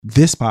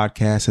This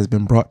podcast has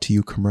been brought to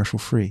you commercial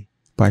free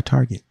by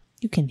Target.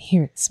 You can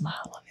hear the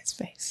smile on his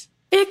face.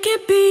 It can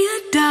be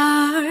a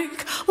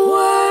dark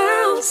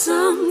world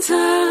sometimes.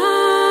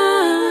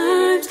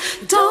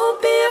 Don't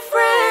be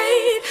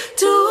afraid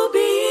to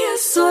be a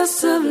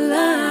source of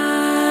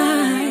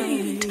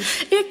light.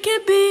 It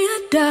can be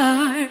a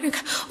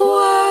dark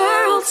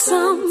world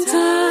sometimes.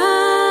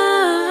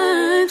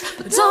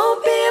 But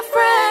don't be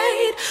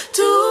afraid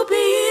to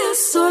be a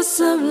source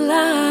of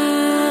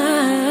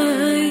light.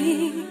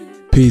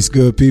 Peace,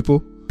 good people.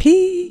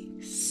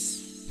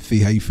 Peace. Fee,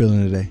 how you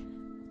feeling today?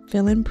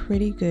 Feeling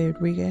pretty good,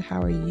 Riga.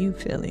 How are you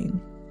feeling?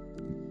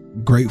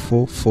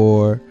 Grateful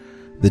for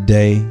the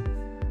day,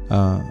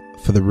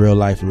 for the real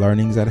life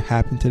learnings that have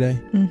happened today,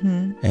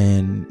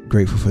 and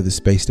grateful for the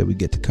space that we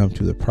get to come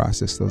to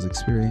process those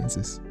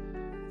experiences.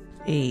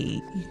 Hey,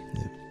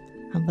 Yeah.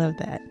 I love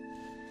that.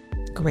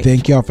 Great.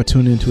 Thank y'all for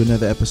tuning into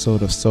another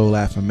episode of Soul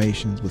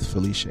Affirmations with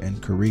Felicia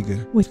and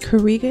Kariga, With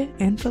Kariga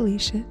and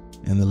Felicia.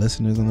 and the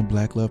listeners on the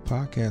Black Love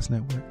Podcast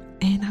Network.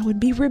 And I would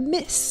be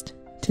remiss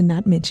to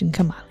not mention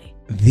Kamali.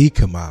 The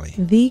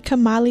Kamali. The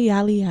Kamali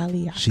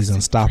Ali. She's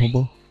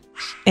unstoppable.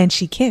 And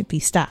she can't be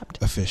stopped.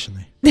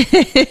 Officially.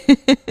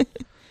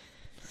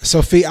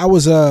 So, Fee, I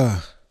was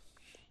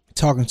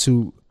talking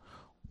to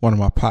one of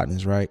my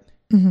partners, right?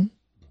 Mm-hmm.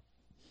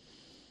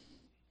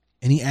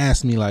 And he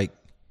asked me, like,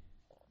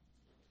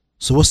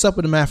 so what's up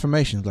with them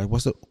affirmations? Like,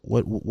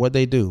 what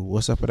they do?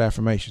 What's up with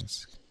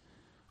affirmations?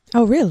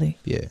 Oh, really?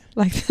 Yeah.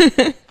 Like,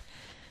 I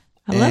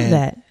love And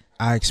that.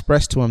 I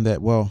expressed to him that,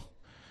 well,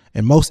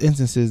 in most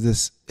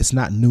instances, it's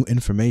not new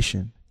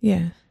information.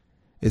 Yeah.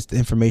 It's the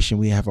information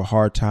we have a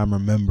hard time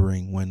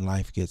remembering when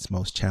life gets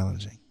most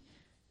challenging.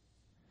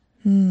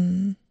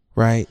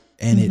 Right?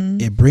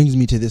 And it brings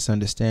me to this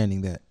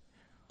understanding that,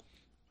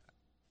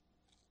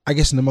 I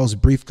guess in the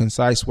most brief,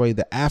 concise way,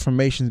 the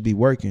affirmations be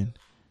working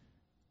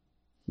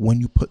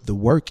when you put the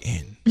work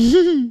in.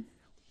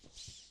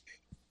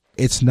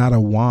 It's not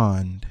a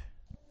wand.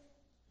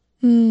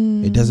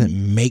 It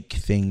doesn't make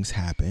things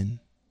happen.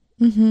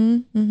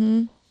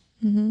 It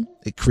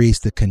creates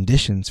the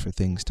conditions for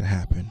things to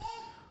happen.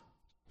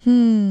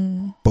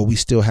 But we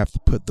still have to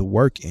put the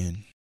work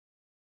in.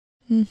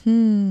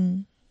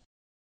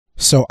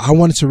 So I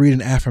wanted to read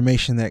an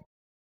affirmation that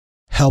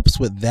helps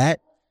with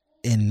that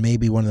in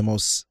maybe one of the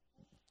most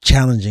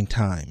challenging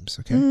times.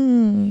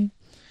 Okay.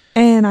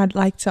 And I'd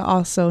like to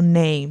also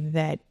name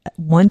that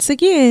once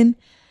again,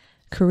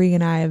 Kari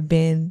and I have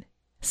been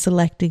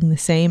selecting the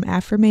same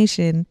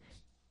affirmation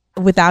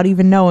without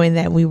even knowing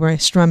that we were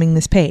strumming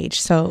this page.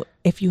 So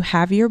if you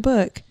have your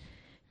book,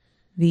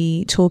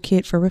 The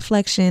Toolkit for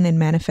Reflection and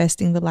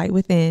Manifesting the Light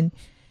Within,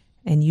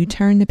 and you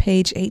turn to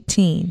page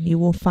 18, you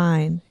will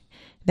find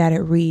that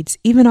it reads,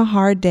 "Even a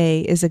hard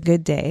day is a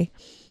good day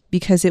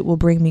because it will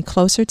bring me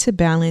closer to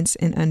balance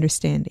and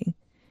understanding.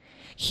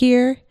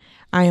 Here,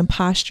 I am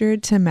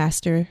postured to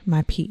master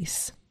my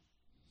peace."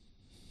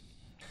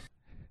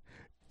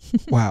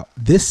 Wow.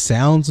 This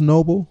sounds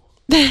noble,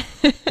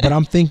 but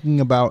I'm thinking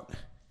about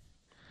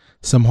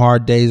some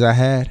hard days I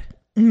had.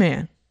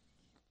 Man.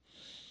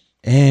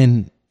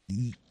 And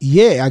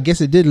yeah, I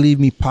guess it did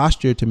leave me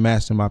postured to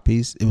master my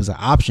peace. It was an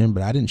option,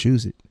 but I didn't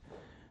choose it.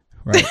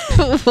 Right.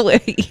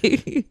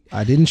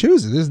 I didn't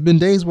choose it. There's been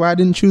days where I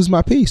didn't choose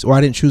my peace, or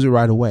I didn't choose it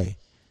right away.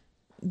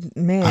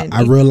 Man.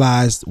 I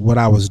realized what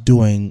I was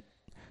doing,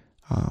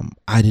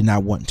 I did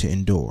not want to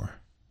endure.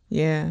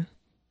 Yeah.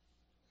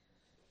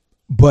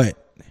 But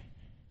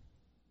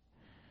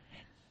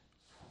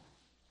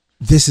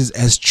this is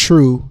as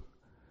true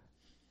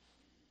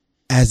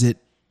as it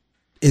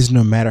is,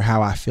 no matter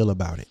how I feel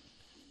about it.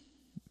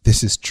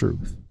 This is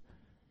truth.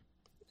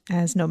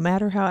 As no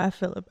matter how I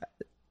feel about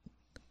it.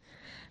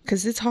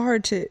 Because it's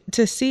hard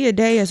to see a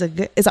day as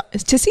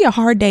to see a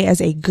hard day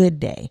as a good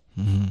day.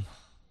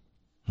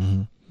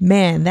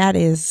 Man,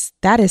 that's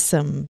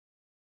some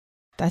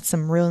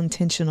real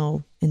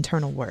intentional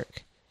internal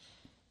work.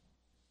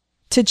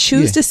 To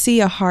choose to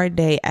see a hard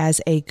day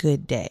as a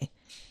good day.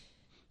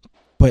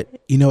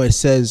 But, it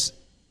says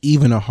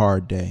even a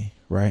hard day,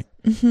 right?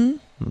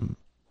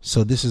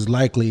 So this is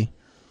likely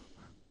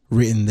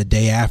written the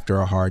day after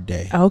a hard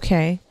day.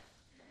 Okay.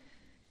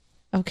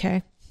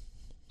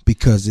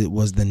 Because it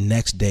was the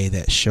next day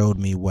that showed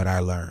me what I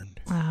learned.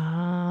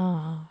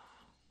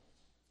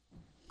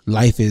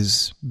 Life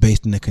is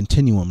based in a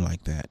continuum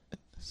like that.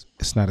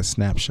 It's not a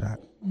snapshot.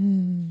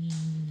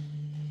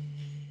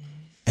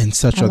 And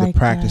such are the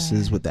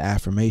practices with the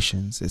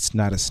affirmations. It's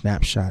not a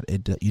snapshot.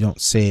 You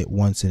don't say it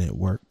once and it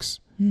works.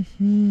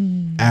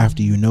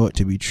 After you know it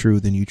to be true,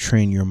 then you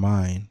train your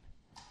mind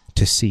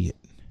to see it.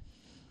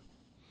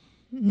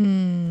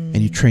 And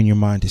you train your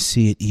mind to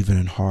see it even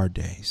in hard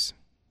days.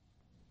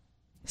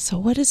 So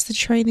what does the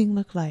training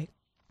look like?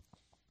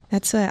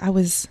 That's what I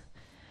was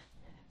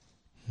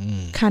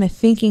kind of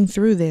thinking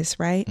through this,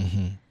 right?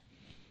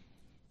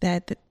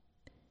 That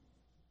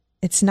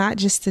it's not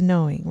just the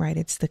knowing, right?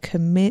 It's the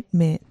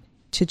commitment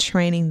to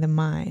training the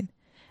mind.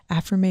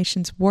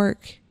 Affirmations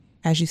work,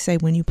 as you say,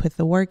 when you put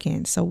the work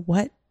in. So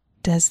what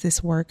does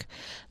this work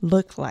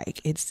look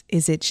like?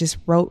 Is it just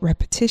rote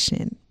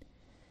repetition?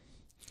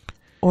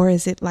 Or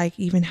is it like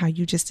even how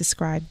you just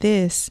described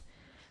this,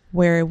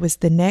 where it was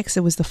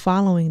the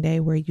following day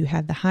where you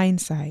had the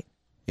hindsight?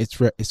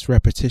 It's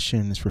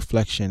repetition, it's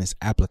reflection, it's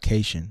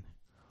application.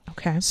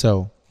 Okay.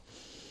 So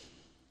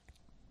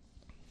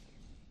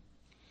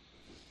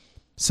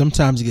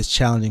sometimes it gets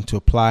challenging to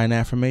apply an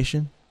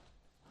affirmation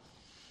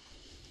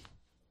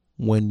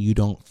when you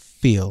don't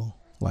feel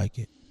like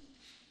it.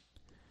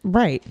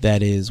 Right.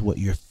 That is, what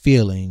you're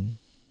feeling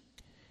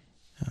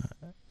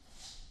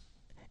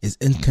is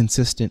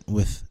inconsistent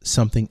with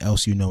something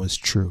else you know is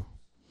true.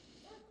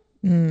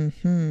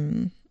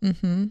 Mm-hmm.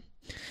 Mm-hmm.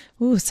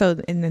 Ooh, so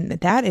and then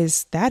that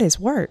is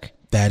work.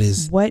 That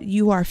is what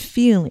you are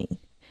feeling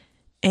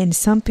and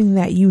something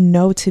that you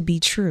know to be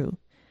true.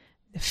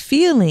 The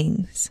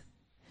feelings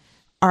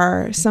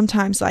are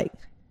sometimes like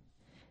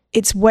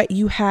it's what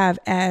you have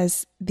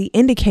as the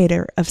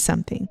indicator of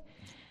something,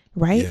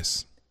 right?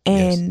 Yes.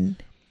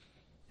 And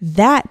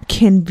that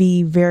can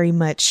be very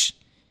much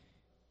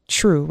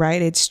true,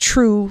 right? It's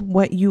true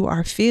what you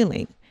are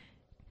feeling.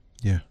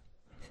 Yeah.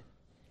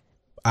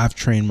 I've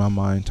trained my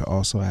mind to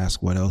also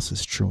ask what else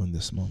is true in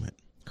this moment.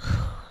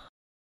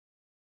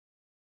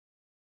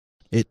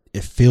 It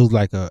feels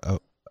like a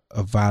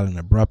violent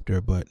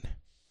abruptor, but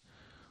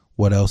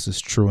what else is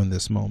true in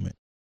this moment?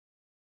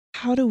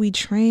 How do we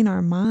train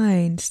our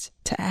minds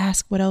to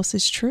ask what else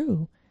is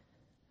true?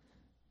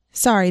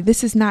 Sorry,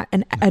 this is not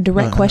a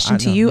direct question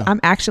to you. I'm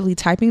actually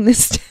typing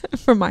this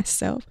for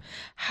myself.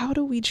 How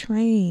do we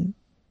train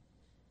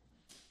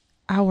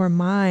our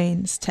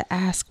minds to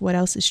ask what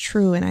else is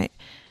true? And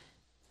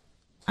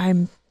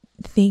I'm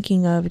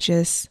thinking of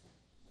just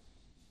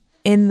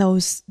in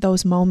those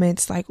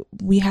moments, like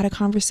we had a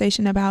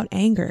conversation about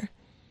anger,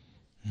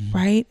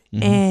 right?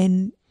 Mm-hmm.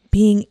 And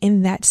being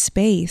in that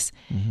space,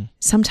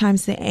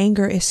 sometimes the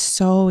anger is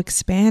so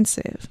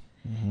expansive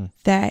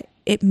that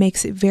it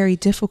makes it very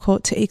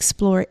difficult to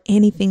explore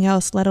anything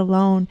else, let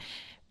alone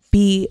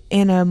be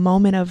in a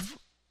moment of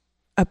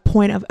a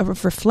point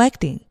of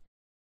reflecting.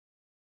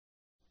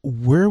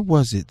 Where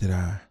was it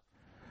that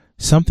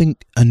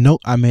a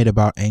note I made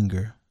about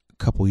anger a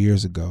couple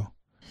years ago?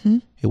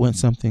 It went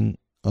something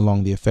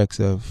along the effects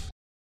of,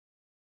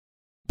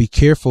 be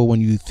careful when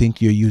you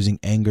think you're using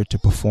anger to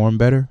perform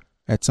better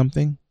at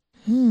something.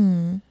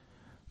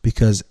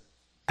 Because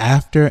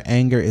after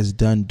anger is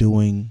done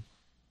doing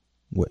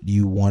what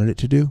you wanted it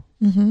to do,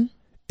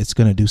 it's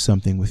going to do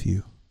something with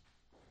you.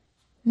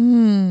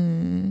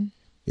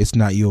 It's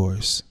not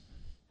yours.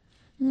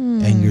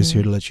 Anger is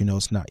here to let you know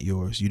it's not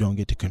yours. You don't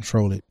get to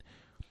control it.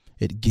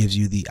 It gives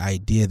you the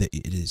idea that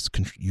it is.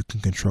 You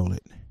can control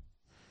it.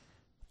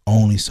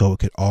 Only so it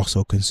could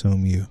also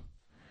consume you.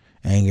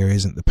 Anger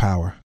isn't the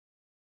power.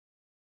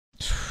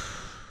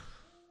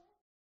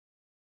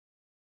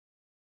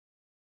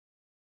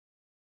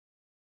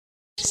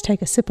 Just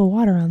take a sip of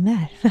water on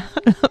that.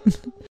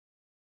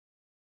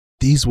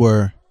 These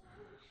were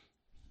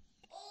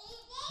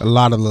a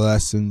lot of the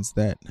lessons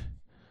that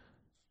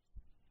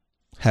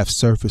have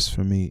surfaced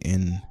for me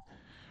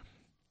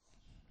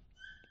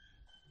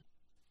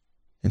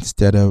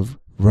instead of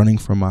running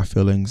from my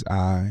feelings,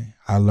 I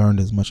learned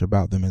as much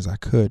about them as I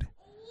could.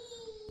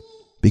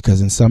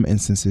 Because in some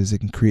instances, it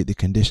can create the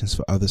conditions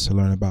for others to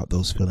learn about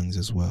those feelings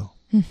as well.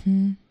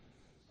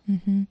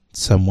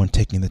 Someone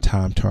taking the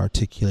time to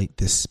articulate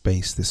this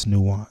space, this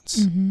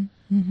nuance.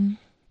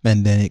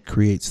 And then it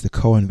creates the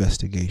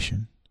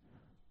co-investigation.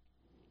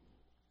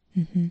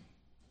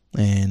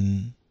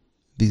 And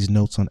these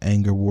notes on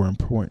anger were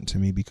important to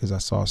me because I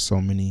saw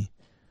so many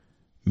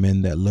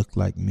men that looked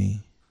like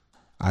me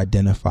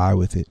identify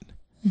with it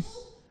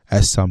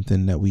as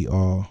something that we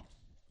all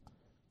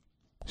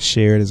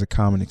shared as a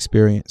common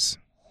experience.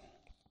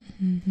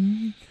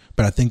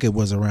 But I think it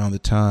was around the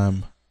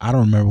time, I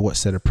don't remember what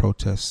set of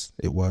protests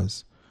it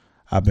was.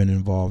 I've been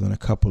involved in a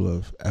couple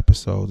of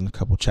episodes and a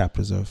couple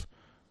chapters of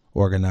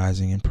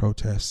organizing and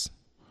protests.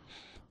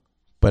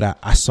 But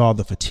I saw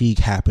the fatigue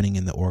happening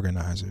in the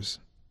organizers.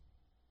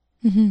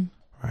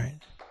 Right?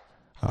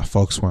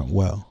 Folks weren't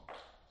well.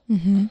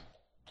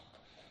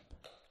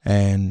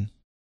 And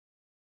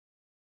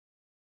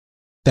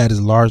that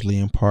is largely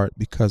in part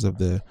because of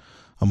the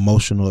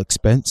emotional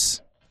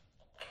expense,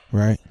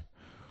 right?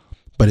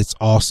 But it's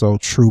also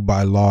true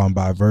by law and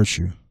by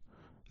virtue.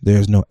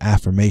 There's no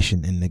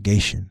affirmation in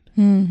negation.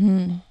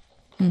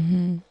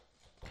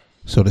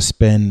 So to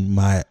spend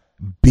my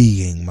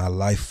being, my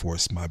life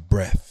force, my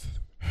breath,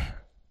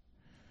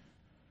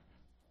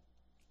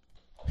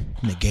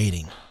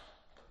 negating,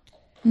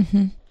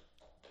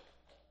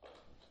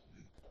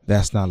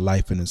 that's not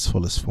life in its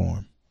fullest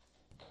form.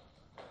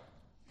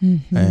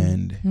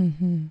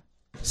 And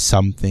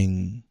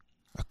something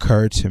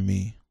occurred to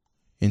me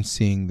in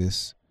seeing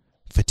this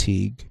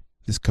fatigue,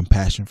 this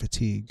compassion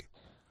fatigue.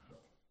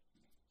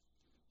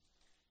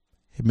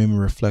 It made me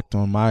reflect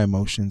on my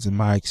emotions and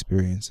my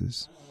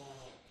experiences.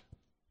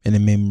 And it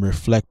made me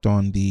reflect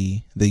on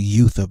the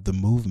youth of the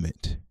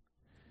movement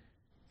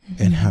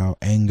and how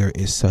anger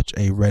is such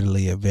a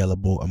readily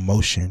available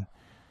emotion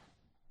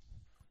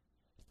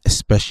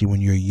especially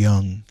when you're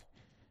young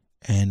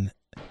and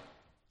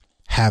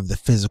have the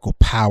physical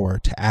power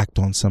to act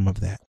on some of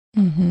that.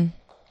 Mm-hmm.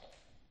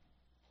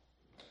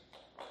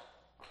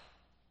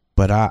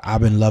 But I've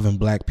been loving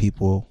black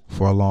people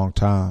for a long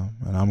time,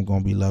 and I'm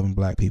going to be loving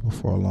black people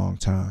for a long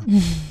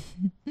time.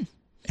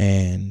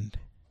 And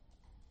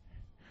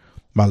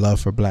my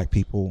love for black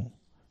people,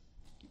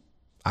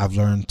 I've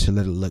learned to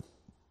let it look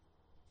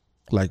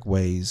like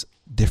ways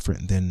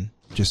different than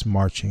just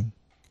marching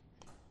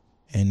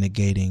and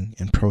negating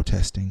and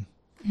protesting.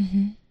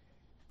 Mm-hmm.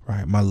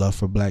 Right? My love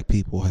for black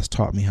people has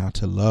taught me how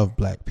to love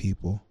black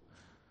people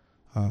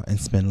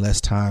and spend less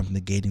time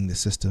negating the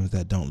systems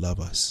that don't love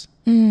us.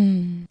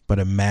 But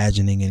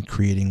imagining and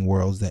creating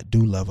worlds that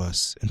do love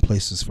us and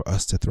places for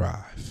us to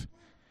thrive.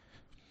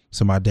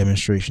 So my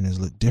demonstration has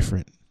looked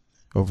different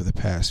over the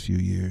past few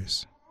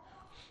years.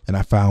 And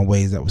I found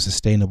ways that were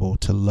sustainable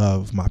to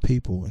love my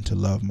people and to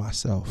love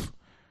myself.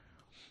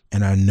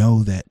 And I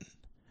know that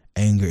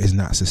anger is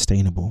not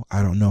sustainable.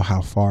 I don't know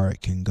how far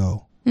it can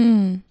go,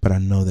 but I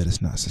know that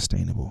it's not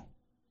sustainable.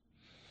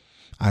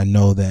 I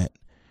know that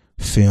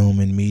film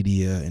and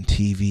media and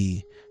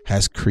TV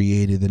has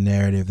created the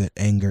narrative that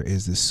anger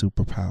is the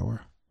superpower.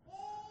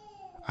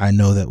 I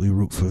know that we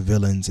root for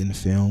villains in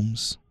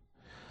films.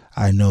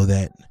 I know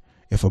that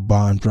if a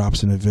bomb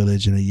drops in a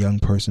village and a young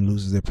person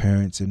loses their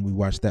parents and we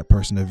watch that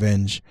person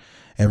avenge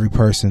every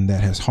person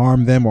that has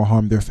harmed them or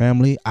harmed their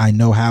family, I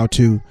know how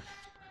to.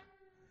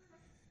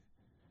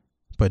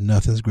 But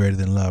nothing's greater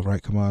than love,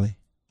 right, Kamali?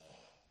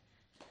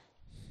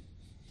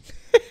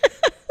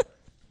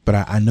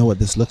 But I know what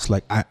this looks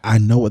like. I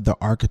know what the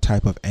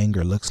archetype of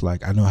anger looks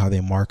like. I know how they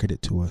market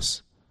it to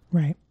us.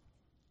 Right.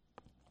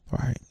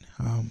 Right.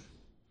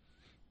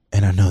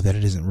 And I know that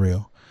it isn't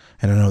real.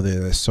 And I know that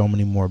there's so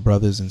many more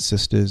brothers and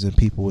sisters and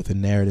people with the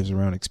narratives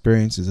around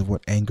experiences of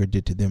what anger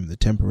did to them in the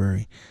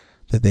temporary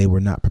that they were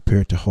not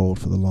prepared to hold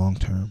for the long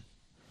term.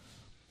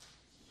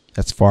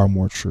 That's far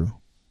more true.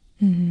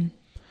 Mm-hmm.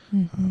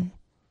 Mm-hmm.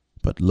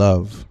 But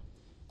love,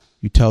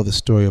 you tell the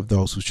story of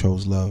those who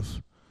chose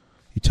love.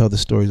 You tell the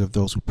stories of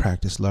those who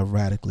practice love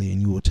radically,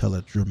 and you will tell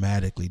a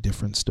dramatically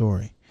different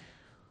story.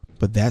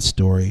 But that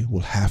story will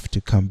have to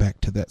come back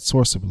to that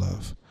source of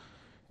love.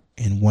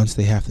 And once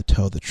they have to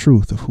tell the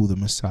truth of who the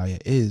Messiah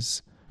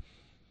is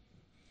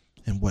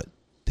and what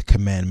the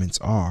commandments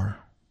are,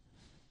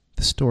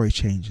 the story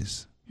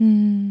changes.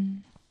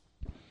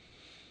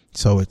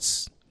 So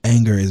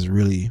anger is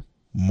really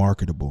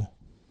marketable,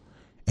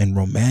 and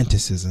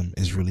romanticism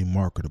is really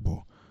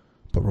marketable.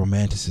 But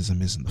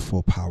romanticism isn't the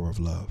full power of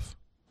love.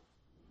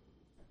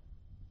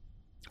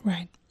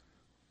 Right.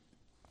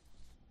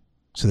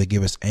 So they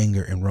give us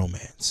anger and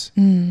romance.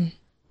 They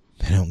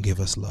don't give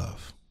us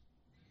love.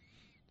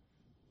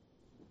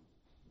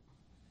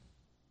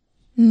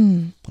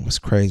 What's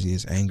crazy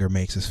is anger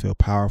makes us feel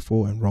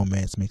powerful and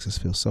romance makes us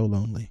feel so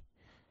lonely,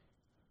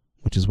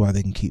 which is why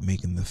they can keep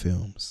making the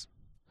films,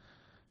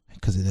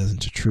 because it doesn't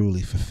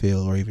truly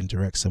fulfill or even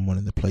direct someone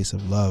in the place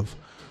of love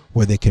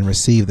where they can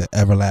receive the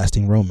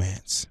everlasting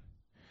romance.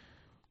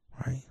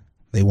 Right?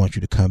 They want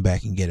you to come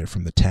back and get it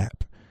from the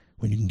tap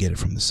when you can get it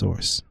from the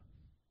source.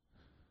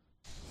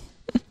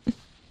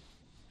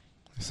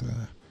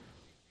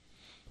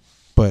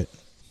 But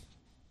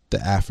the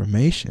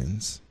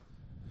affirmations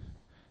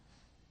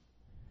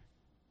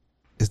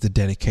is the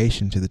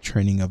dedication to the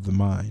training of the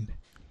mind,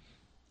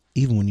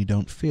 even when you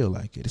don't feel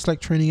like it. It's like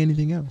training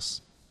anything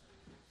else.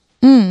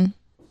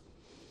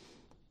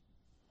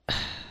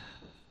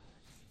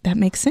 That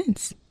makes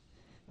sense.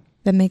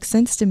 That makes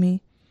sense to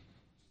me.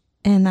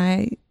 And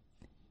I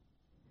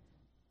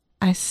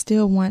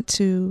still want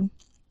to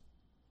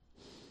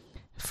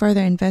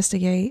further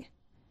investigate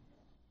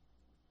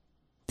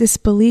this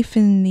belief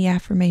in the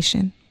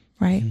affirmation,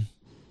 right?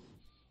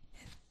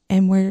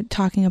 And we're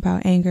talking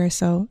about anger,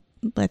 so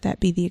let that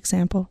be the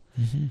example.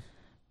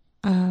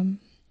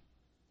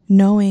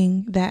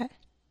 Knowing that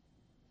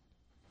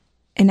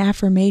an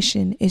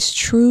affirmation is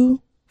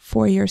true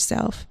for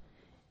yourself,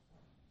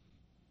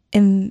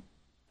 and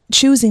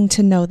choosing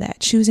to know that,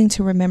 choosing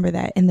to remember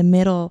that in the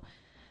middle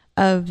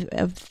of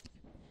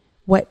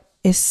what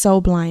is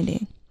so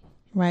blinding,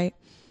 right?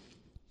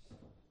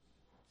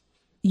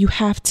 You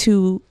have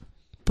to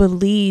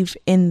believe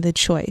in the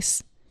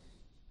choice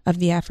of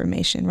the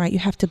affirmation, right? You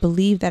have to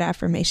believe that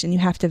affirmation. You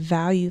have to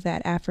value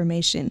that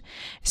affirmation.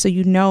 So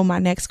my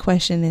next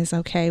question is,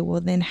 okay, well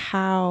then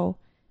how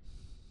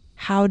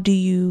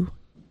do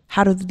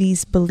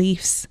these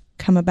beliefs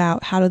come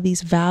about? How do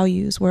these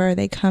values, where are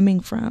they coming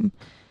from?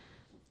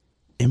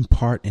 In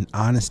part, in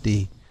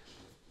honesty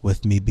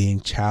with me being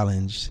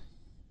challenged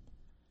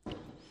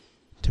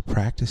to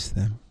practice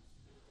them.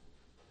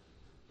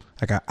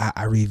 Like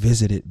I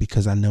revisit it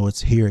because I know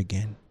it's here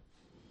again.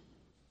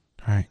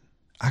 Right?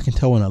 I can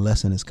tell when a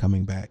lesson is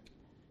coming back.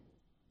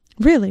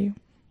 Really?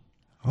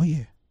 Oh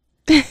yeah.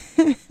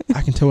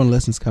 I can tell when a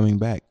lesson's coming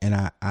back,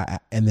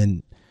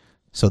 and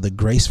so the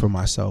grace for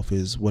myself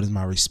is, what is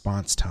my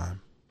response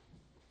time?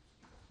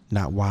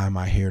 Not why am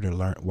I here to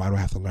learn? Why do I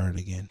have to learn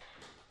it again?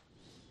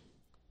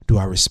 Do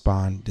I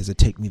respond? Does it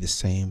take me the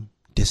same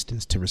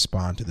distance to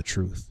respond to the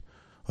truth?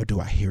 Or do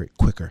I hear it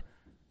quicker?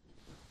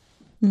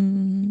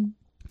 Mm.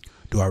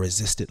 Do I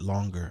resist it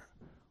longer?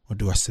 Or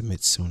do I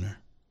submit sooner?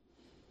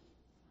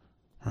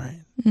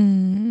 Right?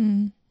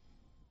 Mm.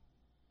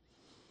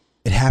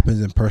 It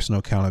happens in personal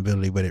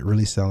accountability, but it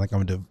really sounds like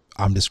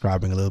I'm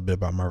describing a little bit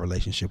about my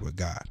relationship with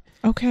God.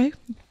 Okay.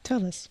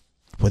 Tell us.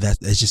 Well,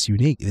 that's just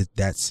unique.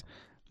 That's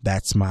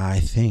my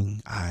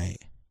thing.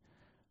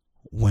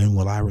 When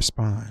will I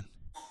respond?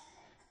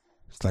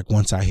 It's like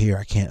once I hear,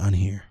 I can't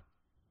unhear.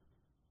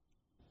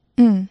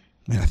 Mm.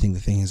 And I think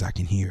the thing is I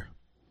can hear.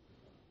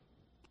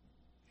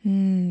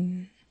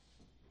 Mm.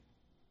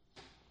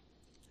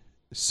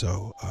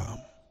 So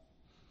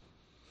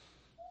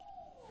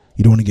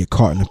you don't want to get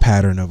caught in the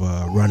pattern of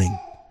running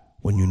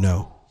when you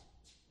know.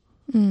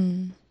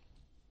 Mm.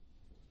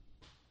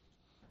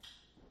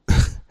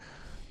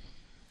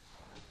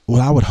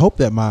 Well, I would hope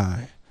that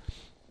my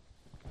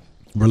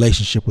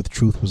relationship with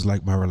truth was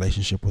like my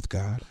relationship with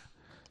God.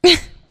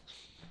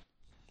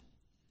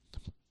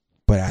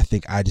 But I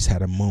think I just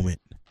had a moment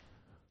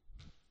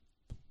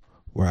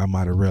where I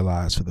might have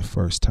realized for the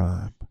first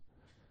time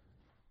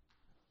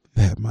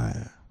that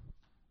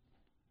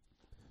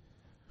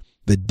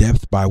the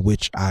depth by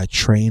which I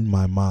train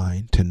my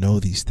mind to know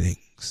these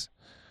things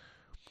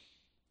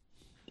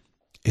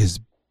is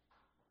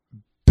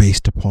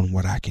based upon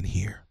what I can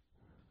hear.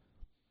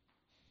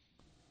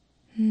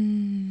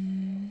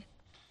 Mm.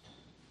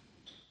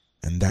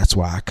 And that's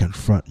why I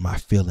confront my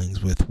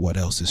feelings with what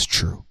else is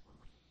true.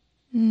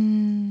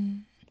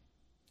 Mm.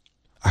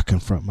 I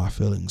confront my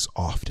feelings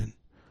often.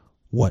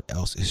 What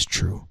else is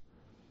true?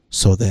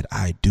 So that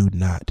I do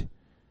not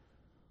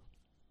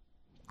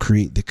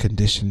create the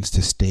conditions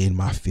to stay in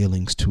my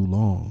feelings too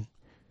long.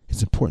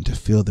 It's important to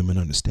feel them and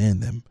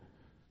understand them,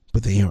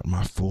 but they aren't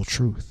my full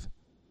truth.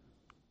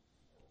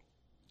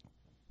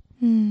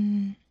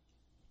 Mm.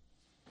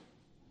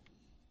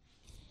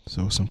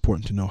 So it's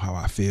important to know how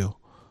I feel.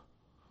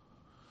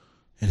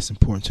 And it's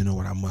important to know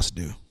what I must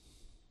do.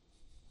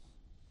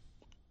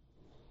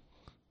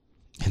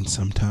 And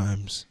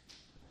sometimes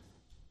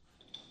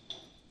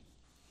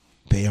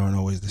they aren't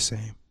always the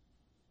same.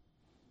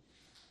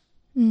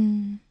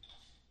 Mm.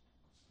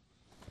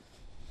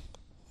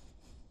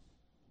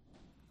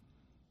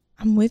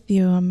 I'm with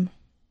you. I'm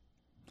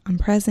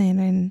present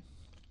and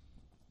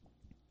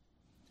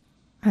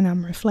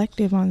I'm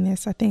reflective on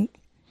this. I think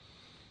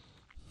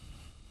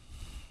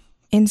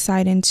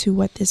insight into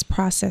what this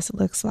process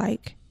looks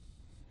like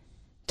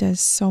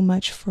does so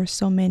much for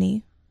so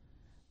many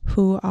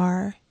who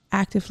are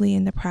actively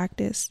in the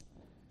practice.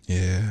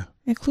 Yeah.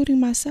 Including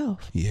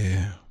myself.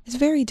 Yeah. It's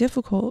very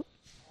difficult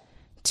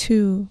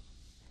I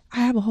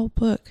have a whole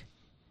book,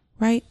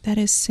 right, that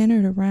is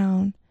centered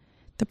around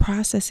the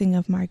processing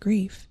of my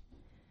grief.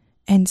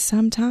 And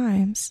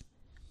sometimes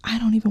I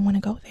don't even want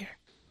to go there,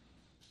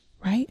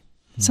 right?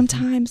 Mm-hmm.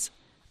 Sometimes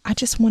I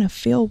just want to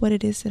feel what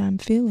it is that I'm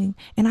feeling.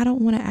 And I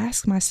don't want to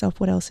ask myself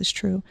what else is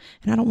true.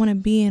 And I don't want to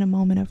be in a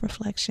moment of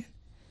reflection.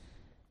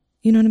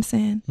 You know what I'm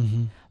saying?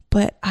 Mm-hmm.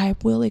 But I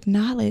will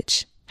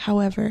acknowledge,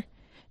 however,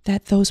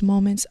 that those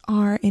moments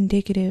are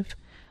indicative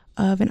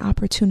of an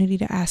opportunity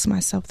to ask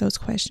myself those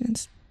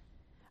questions.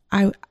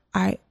 I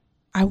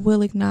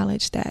will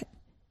acknowledge that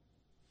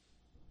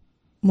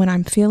when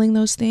I'm feeling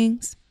those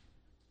things,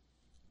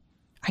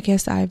 I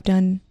guess I've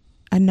done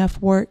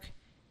enough work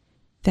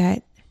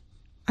that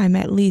I'm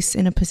at least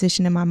in a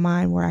position in my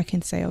mind where I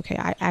can say, okay,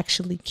 I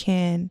actually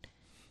can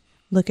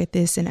look at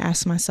this and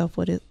ask myself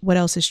what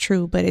else is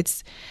true.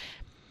 But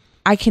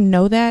I can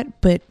know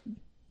that, but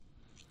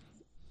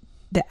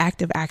the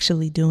act of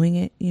actually doing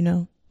it,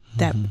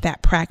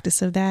 that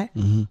practice of that,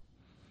 mm-hmm.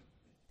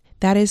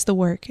 that is the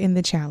work and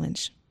the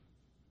challenge.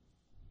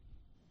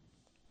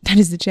 That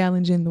is the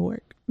challenge in the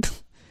work.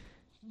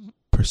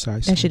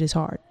 Precisely. That shit is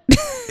hard.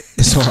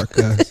 It's hard,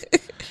 cuz.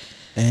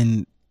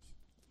 And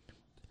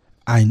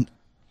I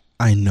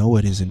know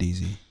it isn't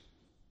easy.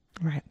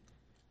 Right.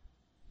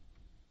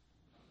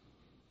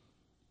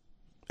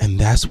 And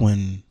that's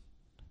when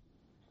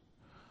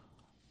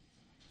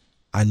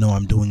I know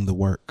I'm doing the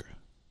work.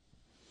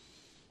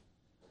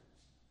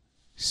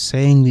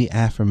 Saying the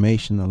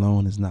affirmation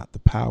alone is not the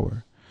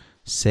power.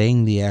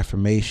 Saying the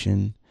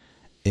affirmation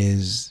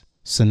is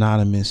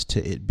synonymous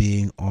to it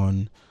being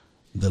on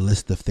the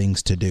list of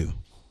things to do.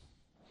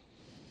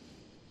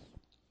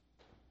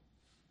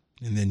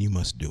 And then you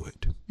must do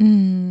it.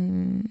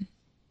 Mm.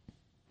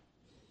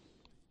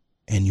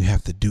 And you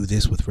have to do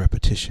this with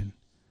repetition.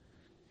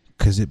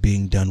 Because it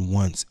being done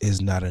once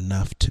is not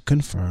enough to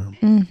confirm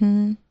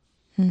mm-hmm.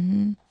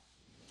 Mm-hmm.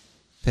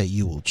 that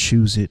you will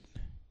choose it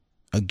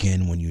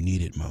again when you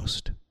need it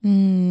most.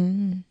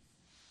 Mm.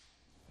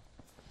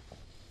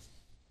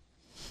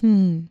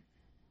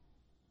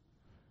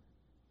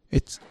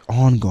 It's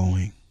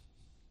ongoing.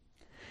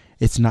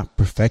 It's not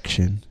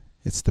perfection.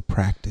 It's the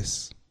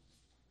practice.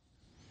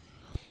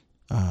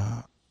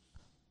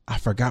 I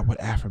forgot what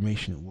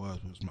affirmation it was.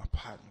 It was my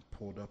partner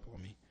pulled up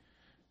on me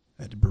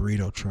at the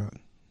burrito truck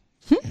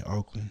in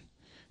Oakland.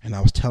 And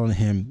I was telling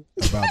him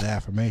about the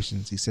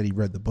affirmations. He said he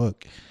read the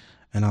book.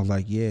 And I was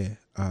like, yeah,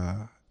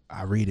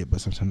 I read it,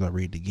 but sometimes I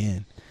read it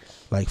again.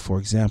 Like, for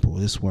example,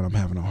 this one I'm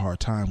having a hard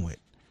time with.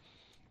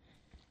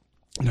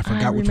 And I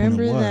forgot which one it was.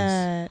 I remember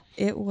that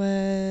it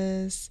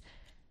was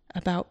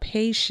about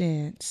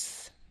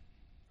patience,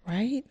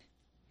 right?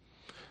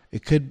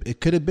 It could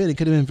have been. It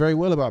could have been very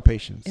well about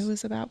patience. It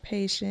was about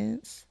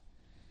patience.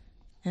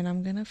 And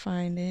I'm going to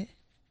find it.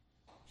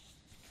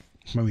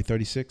 Maybe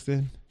 36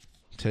 then?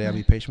 Today I'll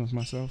be patient with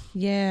myself?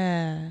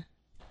 Yeah.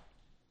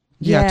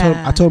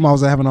 Yeah, I told him I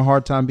was having a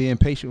hard time being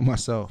patient with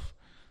myself.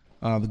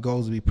 The goal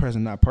is to be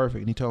present, not perfect.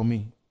 And he told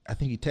me, I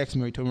think he texted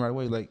me or he told me right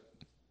away, like,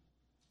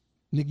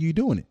 nigga, you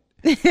doing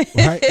it.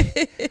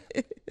 Right?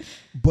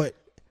 But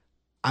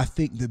I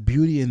think the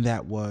beauty in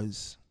that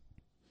was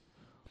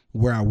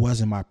where I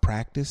was in my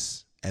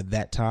practice at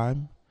that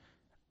time.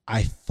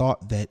 I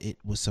thought that it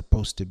was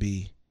supposed to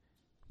be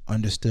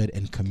understood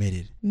and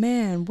committed.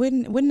 Man,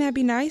 wouldn't that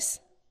be nice?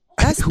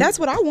 That's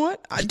what I want,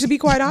 to be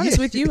quite honest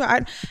with you.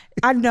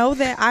 I know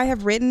that I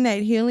have written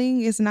that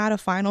healing is not a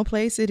final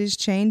place. It is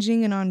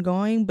changing and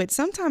ongoing. But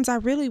sometimes I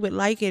really would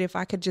like it if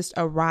I could just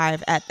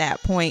arrive at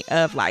that point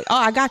of like, oh,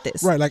 I got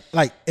this. Right.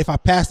 Like if I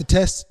pass the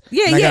test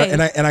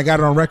and I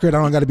got it on record,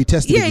 I don't got to be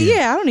tested again.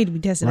 Yeah. I don't need to be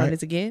tested on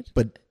this again.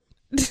 But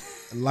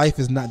life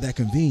is not that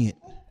convenient.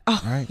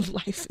 Oh, right?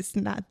 Life is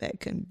not that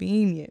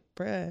convenient,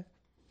 bruh.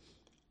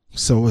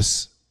 So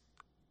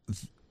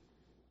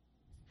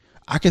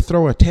I could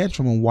throw a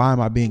tantrum on why am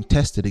I being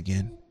tested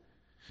again.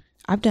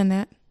 I've done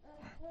that.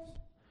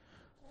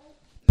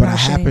 But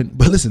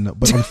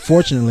but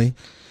unfortunately,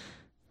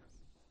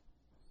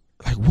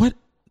 like what?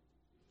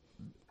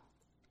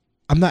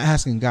 I'm not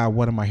asking God,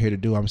 what am I here to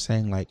do? I'm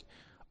saying like,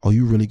 oh,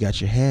 you really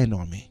got your hand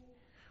on me.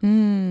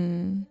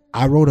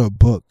 I wrote a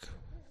book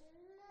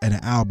and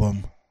an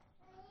album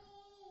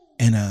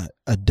and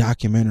a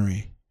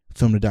documentary,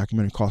 filmed a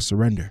documentary called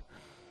Surrender.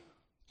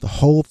 The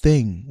whole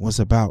thing was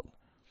about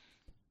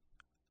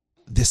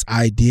this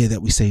idea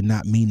that we say,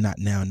 not me, not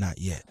now, not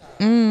yet.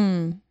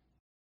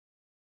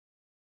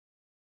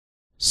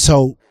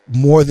 So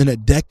more than a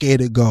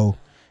decade ago,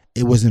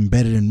 it was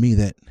embedded in me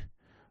that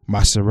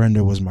my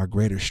surrender was my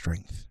greater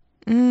strength.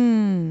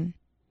 And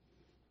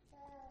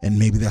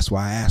maybe that's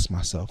why I ask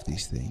myself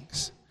these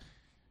things.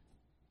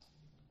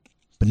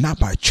 But not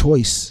by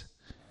choice,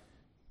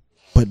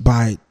 but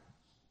by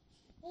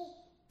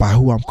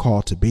who I'm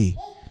called to be.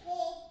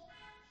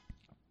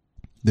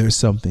 There's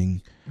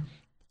something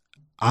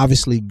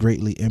obviously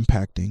greatly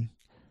impacting.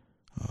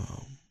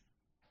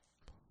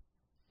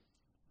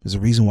 There's a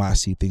reason why I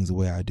see things the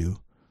way I do.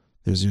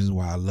 There's a reason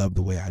why I love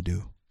the way I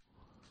do.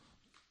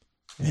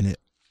 And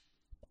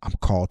I'm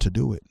called to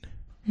do it.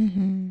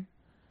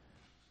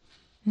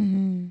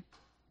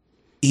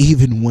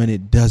 Even when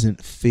it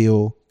doesn't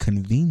feel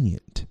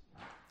convenient.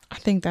 I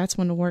think that's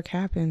when the work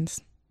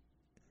happens.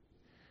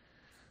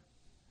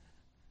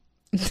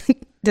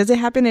 Does it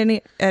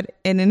happen at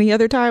any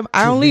other time?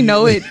 I only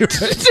know it.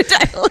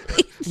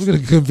 We're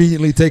going to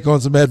conveniently take on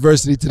some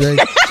adversity today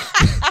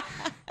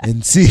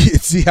and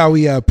see how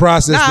we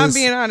process this. I'm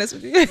being honest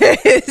with you.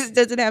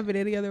 Does it happen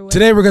any other way?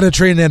 Today we're going to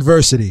train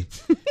adversity,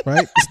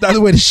 right? It's not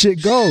the way the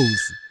shit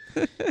goes.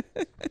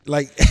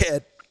 Like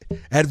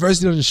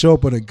adversity doesn't show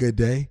up on a good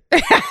day.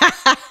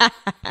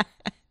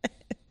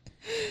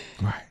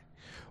 Right.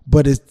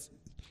 But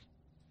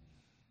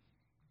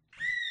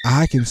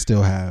I can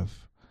still have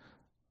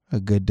a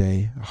good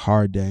day, a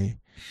hard day.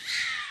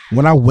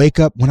 When I wake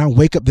up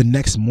the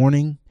next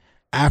morning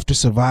after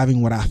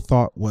surviving what I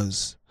thought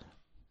was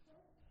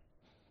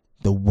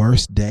the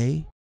worst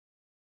day,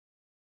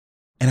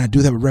 and I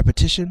do that with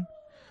repetition,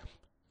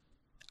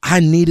 I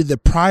needed the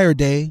prior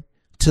day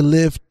to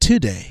live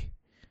today.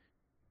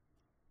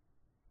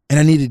 And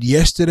I needed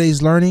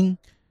yesterday's learning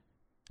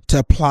to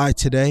apply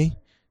today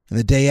and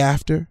the day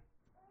after.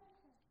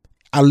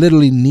 I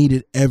literally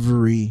needed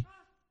every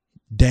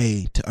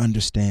day to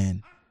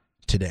understand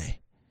today.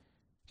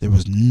 There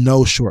was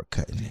no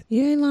shortcut in it.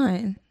 You ain't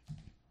lying.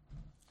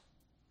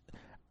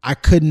 I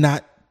could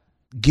not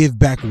give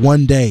back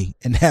one day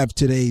and have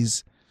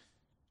today's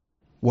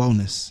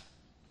wellness.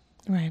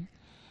 Right.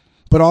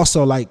 But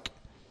also, like,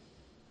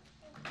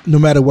 no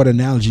matter what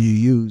analogy you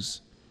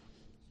use,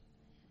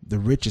 the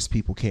richest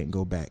people can't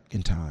go back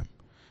in time.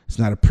 It's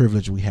not a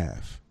privilege we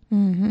have.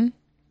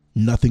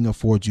 Nothing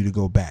affords you to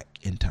go back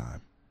in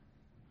time.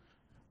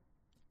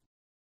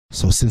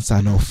 So since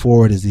I know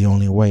forward is the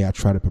only way, I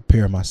try to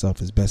prepare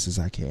myself as best as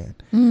I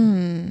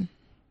can.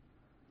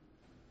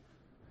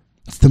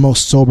 It's the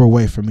most sober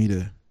way for me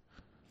to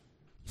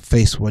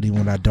face what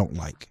even I don't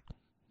like.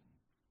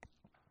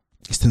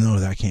 It's to know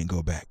that I can't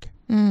go back.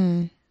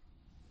 And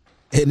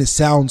it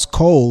sounds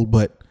cold,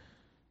 but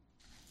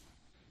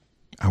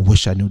I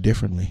wish I knew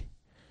differently.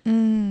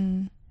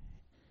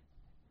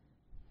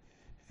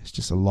 It's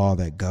just a law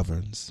that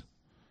governs.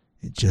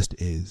 It just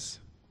is.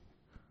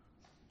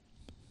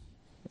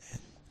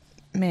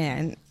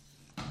 Man.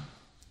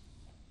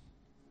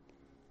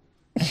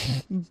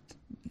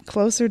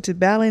 Closer to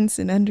balance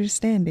and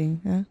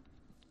understanding, huh?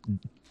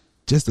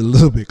 Just a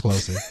little bit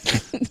closer.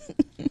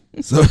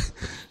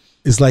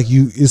 It's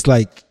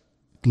like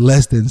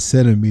less than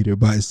centimeter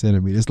by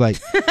centimeter. It's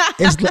like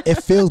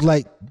it feels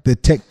like the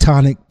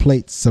tectonic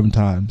plates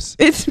sometimes.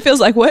 It feels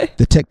like what?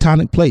 The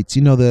tectonic plates.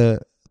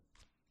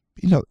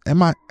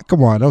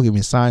 Come on, don't give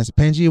me science.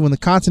 Pangea, when the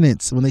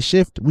continents, when they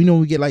shift, we know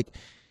we get like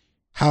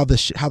how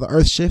the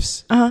earth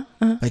shifts.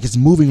 Like it's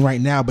moving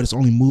right now, but it's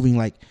only moving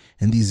like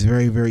in these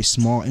very, very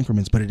small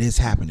increments, but it is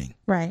happening.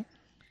 Right.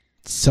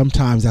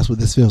 Sometimes that's what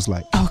this feels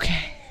like. Okay.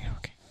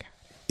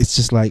 It's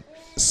just like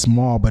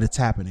small, but it's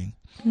happening.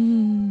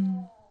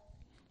 And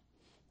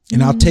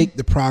I'll take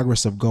the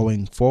progress of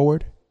going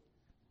forward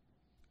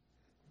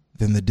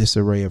than the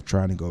disarray of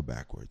trying to go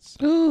backwards.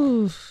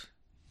 Ooh.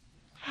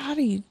 How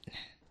do you...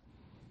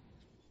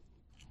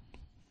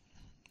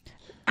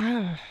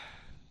 I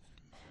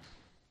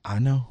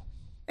know.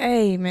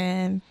 Hey,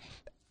 man.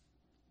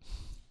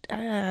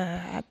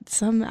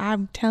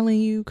 I'm telling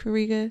you,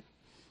 Karika,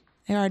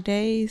 there are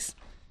days.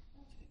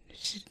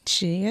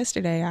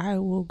 Yesterday, I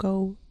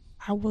will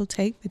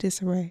take the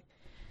disarray.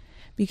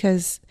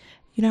 Because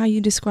you know how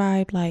you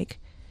described, like,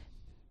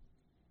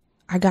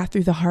 I got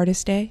through the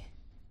hardest day?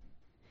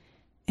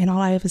 And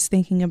all I was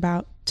thinking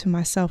about to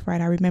myself,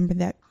 right? I remember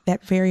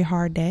that very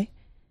hard day.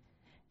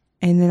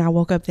 And then I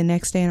woke up the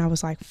next day and I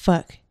was like,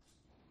 fuck,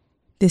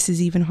 this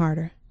is even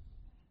harder.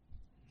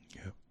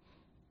 Yep.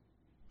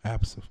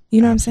 Absolutely.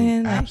 You know what I'm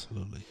saying? Like,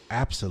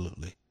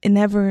 Absolutely. It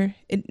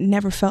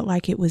never felt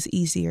like it was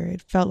easier.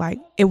 It felt like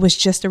it was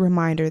just a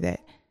reminder that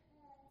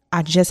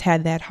I just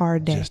had that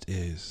hard day. Just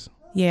is.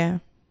 Yeah.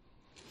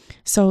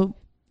 So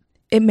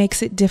it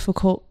makes it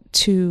difficult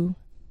to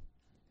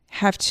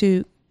have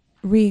to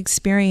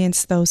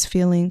re-experience those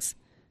feelings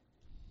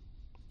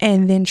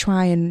and then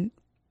try and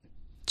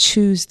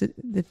choose the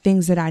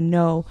things that I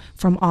know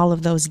from all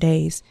of those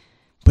days.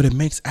 But it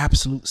makes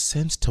absolute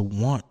sense to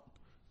want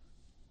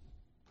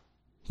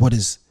what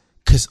is,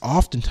 because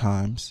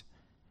oftentimes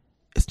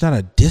it's not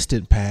a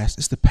distant past,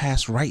 it's the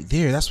past right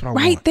there. That's what I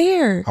want. Right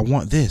there. I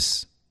want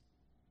this.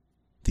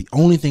 The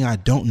only thing I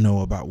don't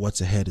know about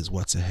what's ahead is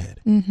what's ahead.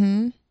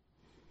 Mm-hmm.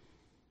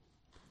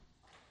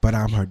 But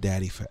I'm her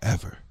daddy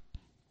forever.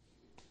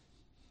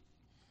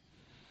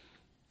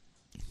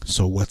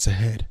 So what's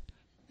ahead?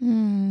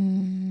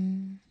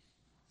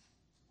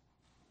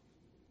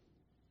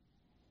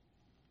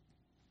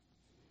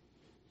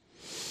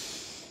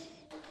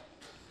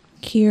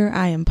 Here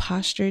I am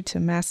postured to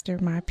master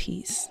my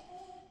peace.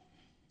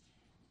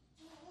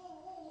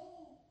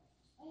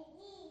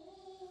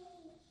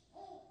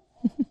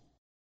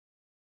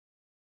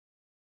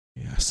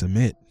 Yeah, I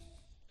submit.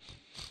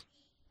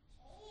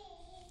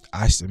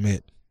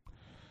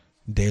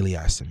 Daily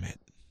I submit.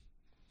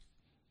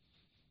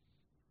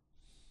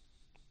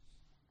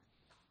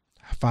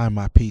 I find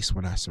my peace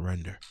when I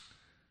surrender,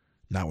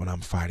 not when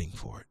I'm fighting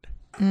for it.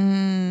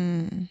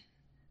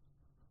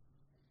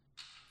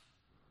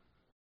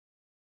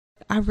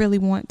 I really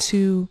want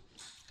to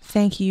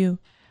thank you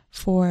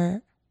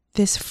for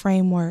this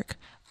framework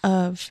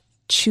of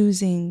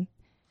choosing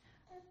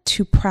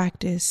to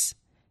practice,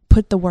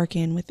 put the work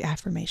in with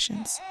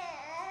affirmations.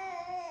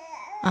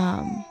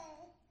 I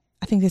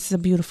think this is a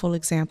beautiful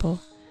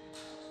example.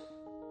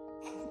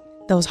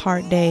 Those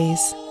hard days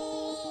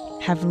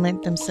have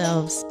lent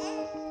themselves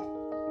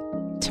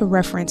to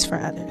reference for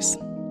others.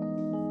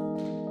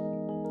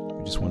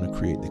 We just want to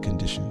create the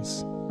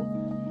conditions.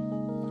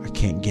 I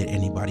can't get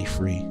anybody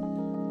free,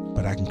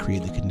 but I can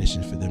create the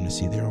conditions for them to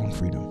see their own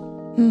freedom.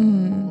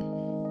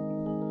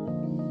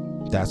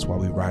 That's why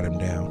we write them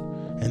down,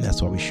 and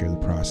that's why we share the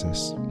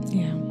process.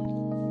 Yeah.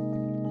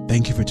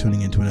 Thank you for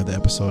tuning in to another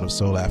episode of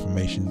Soul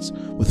Affirmations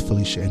with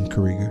Felicia and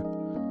Kariga.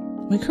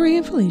 With Kariga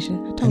and Felicia.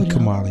 I told you.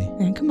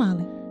 And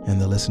Kamali. And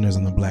the listeners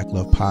on the Black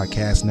Love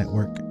Podcast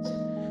Network.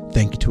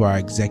 Thank you to our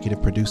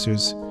executive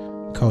producers,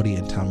 Cody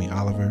and Tommy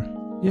Oliver.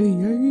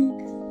 Yay.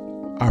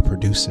 Our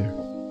producer,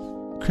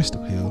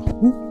 Crystal Hill.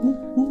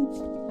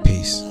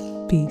 Peace.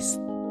 Peace.